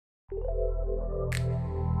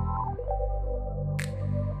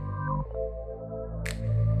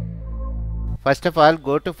First of all,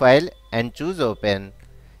 go to File and choose Open.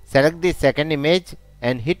 Select the second image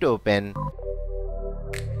and hit Open.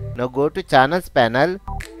 Now go to Channels panel,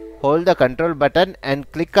 hold the Control button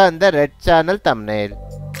and click on the red channel thumbnail.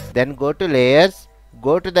 Then go to Layers,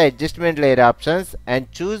 go to the Adjustment Layer options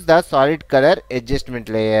and choose the Solid Color Adjustment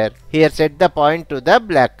Layer. Here set the point to the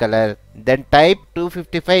black color. Then type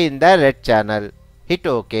 255 in the red channel. Hit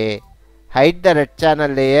OK. Hide the red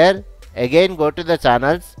channel layer. Again go to the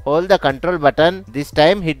channels, hold the Control button, this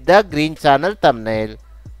time hit the green channel thumbnail.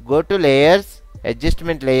 Go to Layers,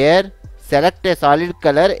 Adjustment Layer, select a solid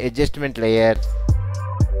color adjustment layer.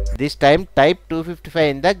 This time type 255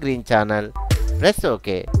 in the green channel. Press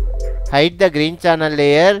OK. Hide the green channel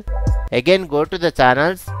layer. Again go to the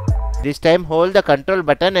channels, this time hold the Control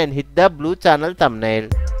button and hit the blue channel thumbnail.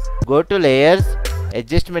 Go to Layers,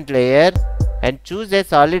 Adjustment Layer and choose a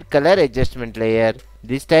solid color adjustment layer.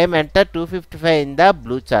 This time enter 255 in the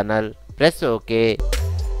blue channel. Press OK.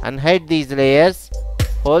 Unhide these layers.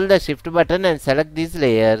 Hold the Shift button and select these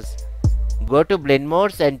layers. Go to Blend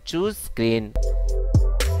Modes and choose Screen.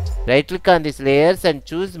 Right click on these layers and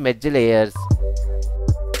choose Merge Layers.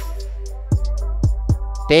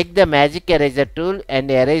 Take the Magic Eraser tool and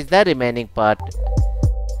erase the remaining part.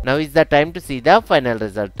 Now is the time to see the final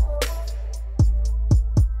result.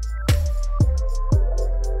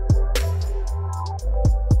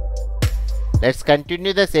 Let's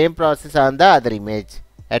continue the same process on the other image.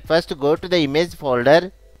 At first go to the image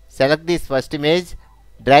folder, select this first image,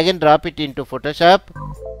 drag and drop it into Photoshop.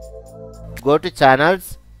 Go to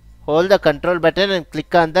channels, hold the Control button and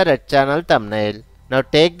click on the red channel thumbnail. Now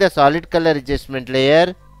take the solid color adjustment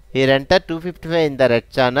layer, here enter 255 in the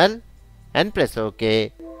red channel and press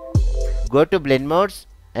OK. Go to Blend Modes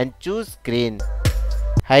and choose Screen.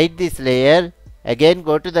 Hide this layer, again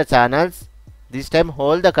go to the channels. This time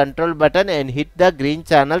hold the Control button and hit the green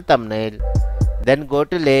channel thumbnail. Then go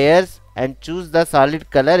to Layers and choose the solid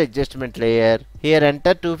color adjustment layer. Here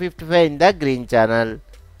enter 255 in the green channel.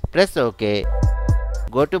 Press OK.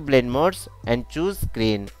 Go to Blend Modes and choose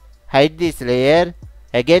Screen. Hide this layer.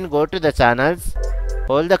 Again go to the channels.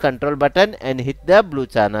 Hold the Control button and hit the blue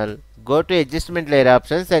channel. Go to Adjustment Layer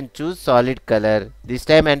options and choose Solid Color. This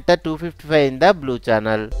time enter 255 in the blue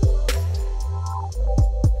channel.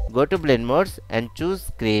 Go to Blend Modes and choose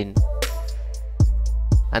Screen.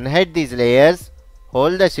 Unhide these layers.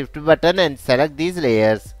 Hold the Shift button and select these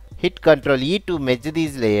layers. Hit Ctrl E to merge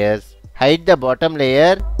these layers. Hide the bottom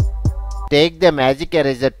layer. Take the Magic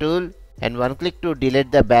Eraser tool and one click to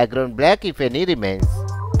delete the background black if any remains.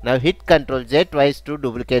 Now hit Ctrl Z twice to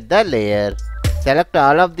duplicate the layer. Select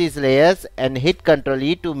all of these layers and hit Ctrl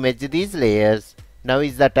E to merge these layers. Now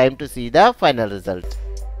is the time to see the final result.